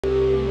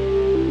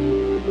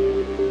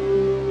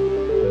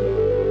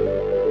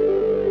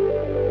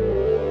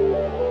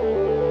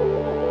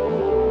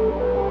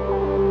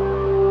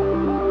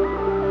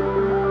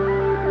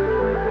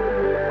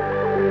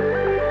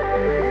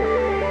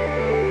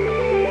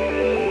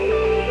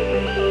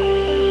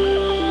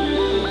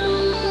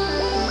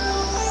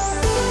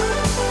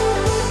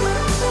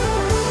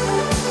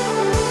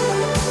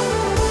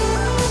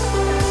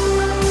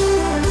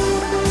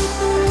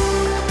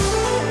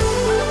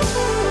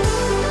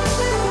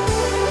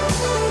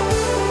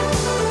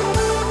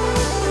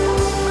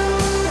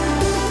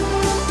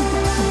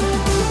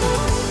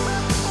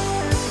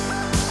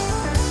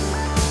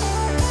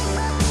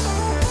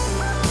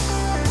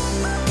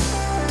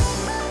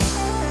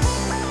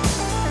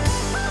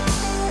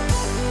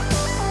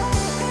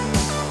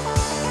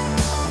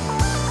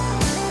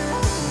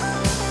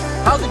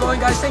going,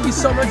 guys? Thank you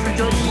so much for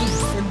joining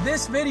me. In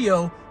this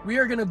video, we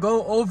are going to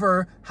go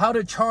over how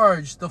to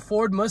charge the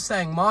Ford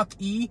Mustang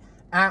Mach-E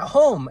at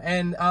home.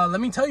 And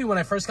let me tell you, when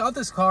I first got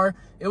this car,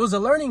 it was a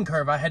learning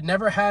curve. I had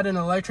never had an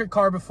electric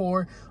car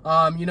before.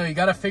 You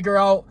got to figure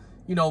out,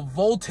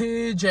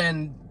 voltage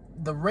and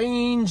the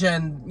range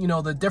and,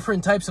 the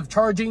different types of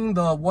charging,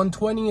 the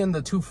 120 and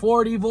the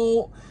 240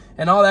 volt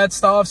and all that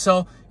stuff.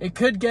 So it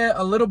could get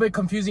a little bit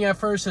confusing at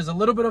first. There's a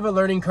little bit of a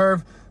learning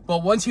curve,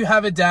 but once you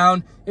have it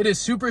down, it is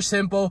super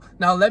simple.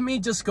 Now, let me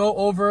just go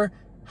over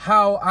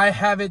how I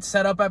have it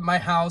set up at my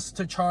house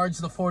to charge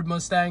the Ford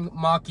Mustang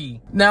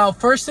Mach-E. Now,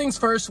 first things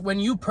first, when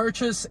you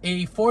purchase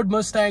a Ford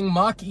Mustang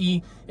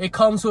Mach-E, it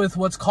comes with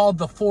what's called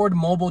the Ford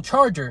Mobile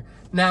Charger.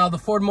 Now, the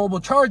Ford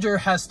Mobile Charger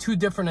has two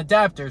different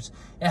adapters.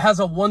 It has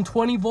a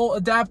 120 volt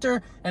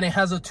adapter and it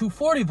has a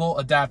 240 volt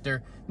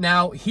adapter.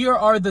 Now, here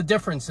are the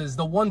differences.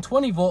 The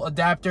 120 volt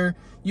adapter,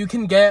 you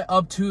can get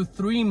up to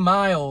 3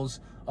 miles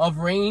of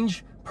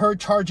range per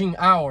charging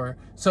hour.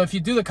 So if you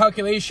do the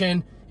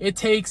calculation, it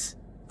takes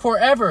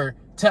forever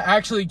to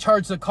actually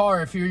charge the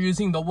car if you're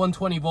using the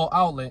 120 volt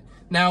outlet.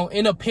 Now,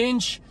 in a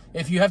pinch,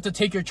 if you have to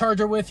take your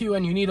charger with you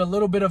and you need a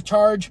little bit of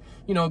charge,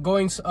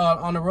 going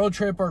on a road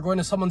trip or going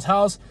to someone's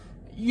house,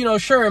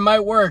 sure, it might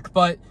work.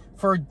 But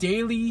for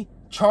daily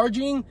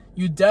charging,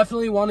 you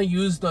definitely want to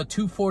use the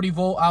 240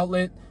 volt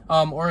outlet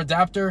or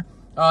adapter.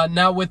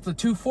 Now, with the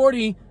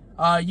 240,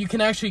 you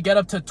can actually get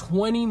up to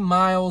 20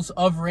 miles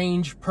of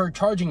range per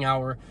charging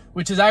hour,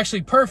 which is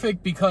actually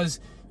perfect because,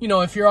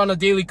 if you're on a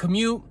daily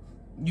commute,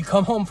 you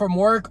come home from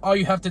work, all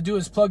you have to do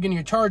is plug in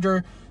your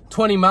charger,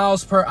 20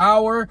 miles per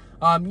hour.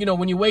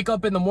 When you wake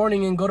up in the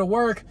morning and go to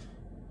work,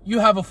 you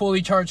have a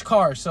fully charged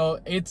car. So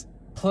it's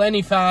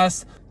plenty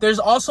fast. There's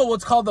also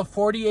what's called the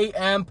 48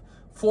 amp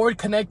Ford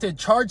connected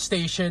charge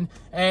station,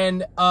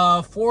 and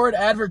Ford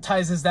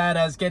advertises that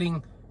as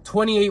getting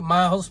 28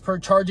 miles per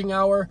charging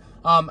hour.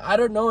 I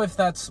don't know if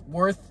that's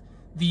worth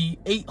the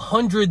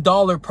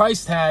 $800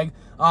 price tag.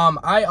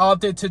 I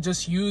opted to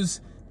just use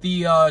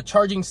the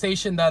charging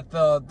station that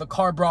the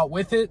car brought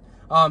with it.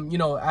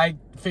 I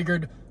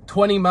figured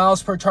 20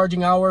 miles per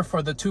charging hour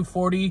for the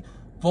 240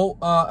 volt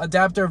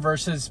adapter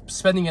versus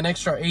spending an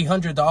extra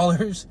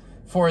 $800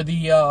 for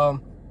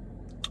the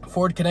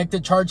Ford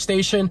connected charge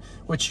station,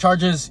 which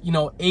charges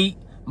 8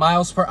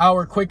 miles per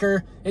hour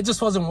quicker. It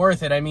just wasn't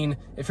worth it. I mean,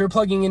 if you're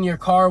plugging in your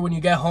car when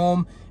you get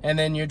home and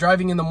then you're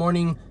driving in the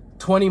morning,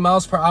 20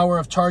 miles per hour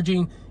of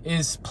charging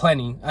is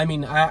plenty. I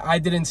mean, I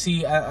didn't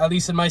see, at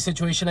least in my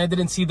situation, I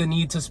didn't see the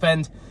need to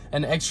spend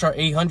an extra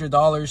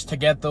 $800 to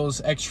get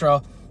those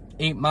extra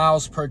 8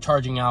 miles per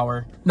charging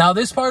hour. Now,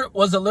 this part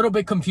was a little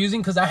bit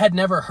confusing because I had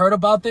never heard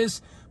about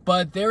this,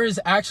 but there is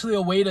actually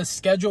a way to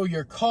schedule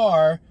your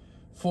car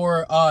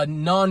for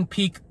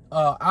non-peak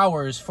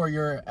hours for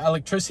your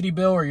electricity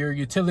bill or your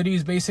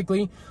utilities,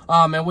 basically.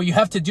 And what you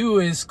have to do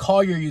is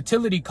call your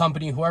utility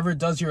company, whoever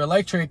does your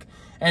electric,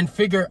 and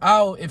figure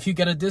out if you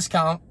get a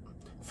discount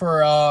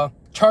for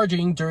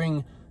charging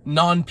during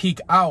non-peak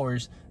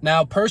hours.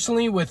 Now,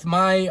 personally, with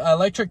my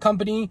electric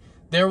company,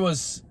 there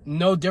was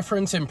no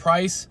difference in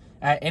price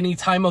at any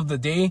time of the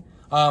day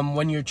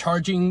when you're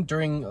charging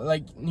during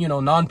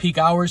non-peak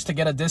hours to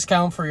get a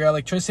discount for your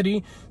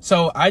electricity.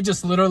 So I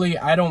just literally,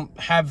 I don't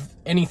have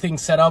anything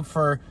set up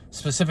for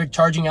specific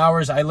charging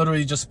hours. I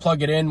literally just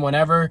plug it in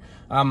whenever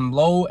I'm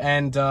low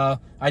and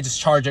I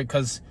just charge it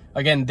because,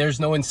 again, there's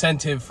no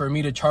incentive for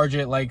me to charge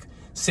it like,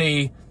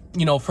 say,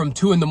 from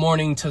 2 in the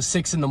morning to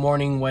 6 in the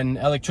morning when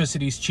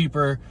electricity is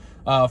cheaper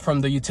from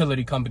the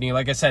utility company.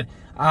 Like I said,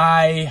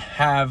 I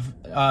have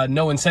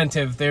no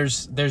incentive.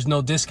 There's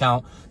no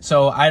discount.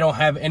 So I don't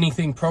have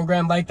anything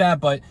programmed like that.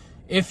 But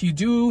if you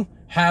do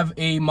have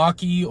a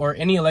Mach-E or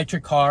any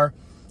electric car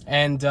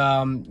and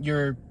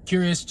you're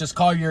curious, just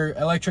call your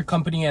electric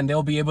company and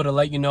they'll be able to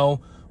let you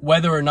know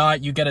whether or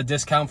not you get a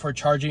discount for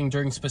charging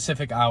during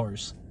specific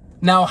hours.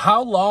 Now,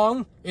 how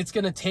long it's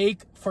going to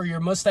take for your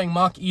Mustang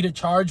Mach-E to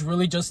charge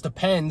really just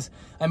depends.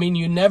 I mean,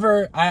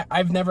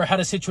 I've never had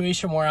a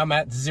situation where I'm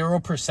at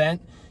 0%.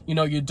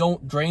 You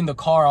don't drain the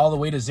car all the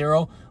way to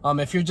 0.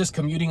 If you're just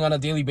commuting on a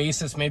daily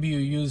basis, maybe you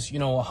use,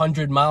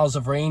 100 miles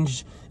of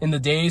range in the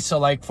day. So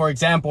like, for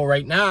example,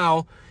 right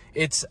now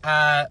it's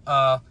at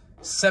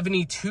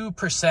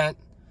 72%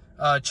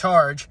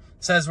 charge. It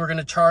says we're going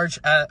to charge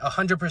at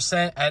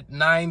 100% at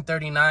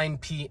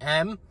 9:39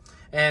 p.m.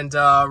 And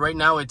right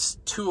now it's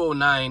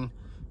 2:09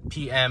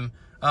 p.m.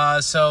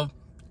 So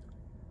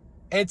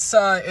it's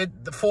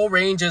the full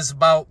range is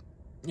about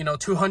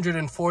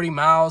 240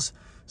 miles.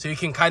 So you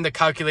can kind of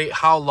calculate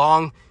how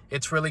long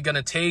it's really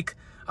gonna take.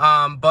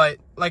 But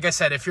like I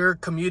said, if you're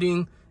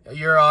commuting,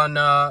 you're on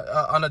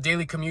a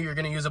daily commute, you're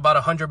gonna use about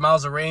 100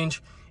 miles of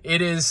range.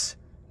 It is,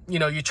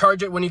 you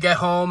charge it when you get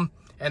home,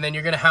 and then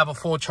you're gonna have a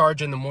full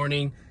charge in the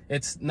morning.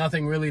 It's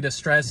nothing really to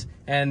stress.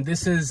 And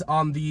this is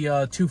on the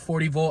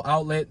 240 volt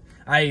outlet.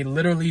 I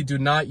literally do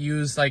not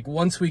use,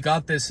 once we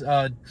got this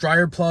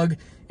dryer plug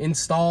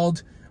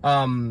installed,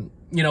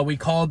 we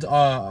called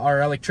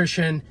our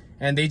electrician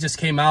and they just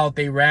came out.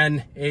 They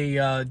ran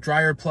a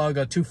dryer plug,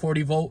 a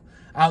 240 volt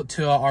out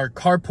to our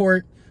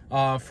carport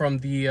from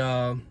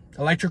the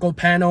electrical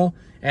panel.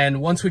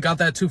 And once we got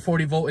that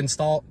 240 volt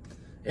installed,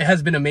 it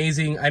has been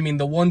amazing. I mean,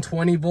 the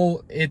 120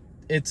 volt,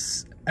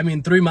 it's I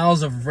mean, 3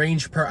 miles of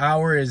range per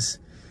hour is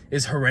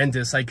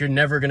horrendous. Like, you're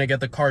never gonna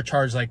get the car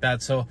charged like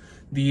that. So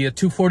the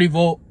 240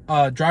 volt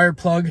dryer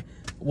plug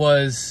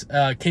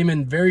came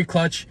in very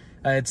clutch.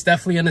 It's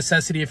definitely a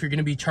necessity if you're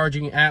gonna be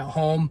charging at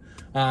home.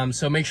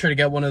 So make sure to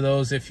get one of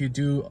those if you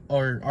do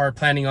or are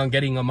planning on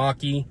getting a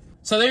Mach-E.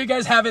 So there you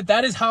guys have it.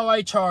 That is how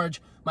I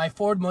charge my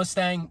Ford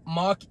Mustang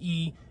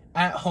Mach-E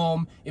at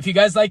home. If you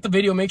guys like the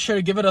video, make sure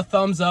to give it a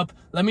thumbs up.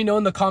 Let me know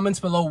in the comments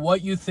below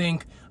what you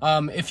think.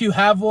 If you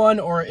have one,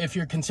 or if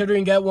you're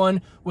considering get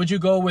one, would you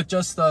go with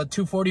just the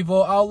 240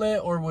 volt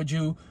outlet, or would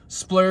you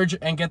splurge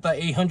and get the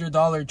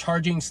 $800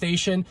 charging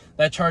station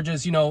that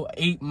charges, you know,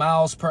 8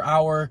 miles per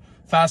hour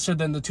faster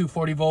than the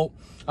 240 volt?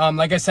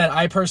 Like I said,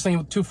 I personally,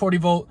 240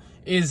 volt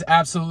is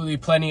absolutely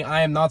plenty.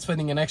 I am not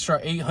spending an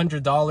extra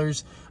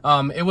 $800.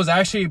 It was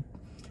actually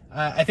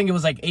I think it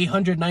was like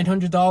 $800,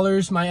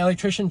 $900 my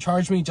electrician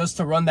charged me just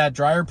to run that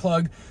dryer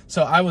plug.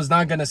 So I was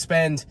not going to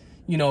spend,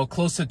 you know,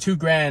 close to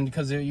 $2,000,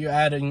 because you're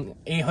adding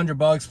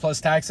 $800 plus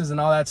taxes and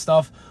all that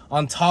stuff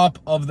on top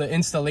of the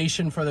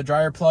installation for the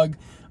dryer plug.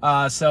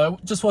 So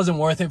it just wasn't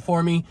worth it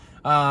for me.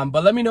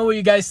 But let me know what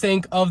you guys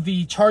think of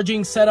the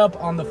charging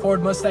setup on the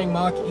Ford Mustang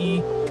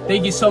Mach-E.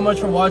 Thank you so much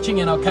for watching,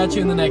 and I'll catch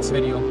you in the next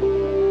video.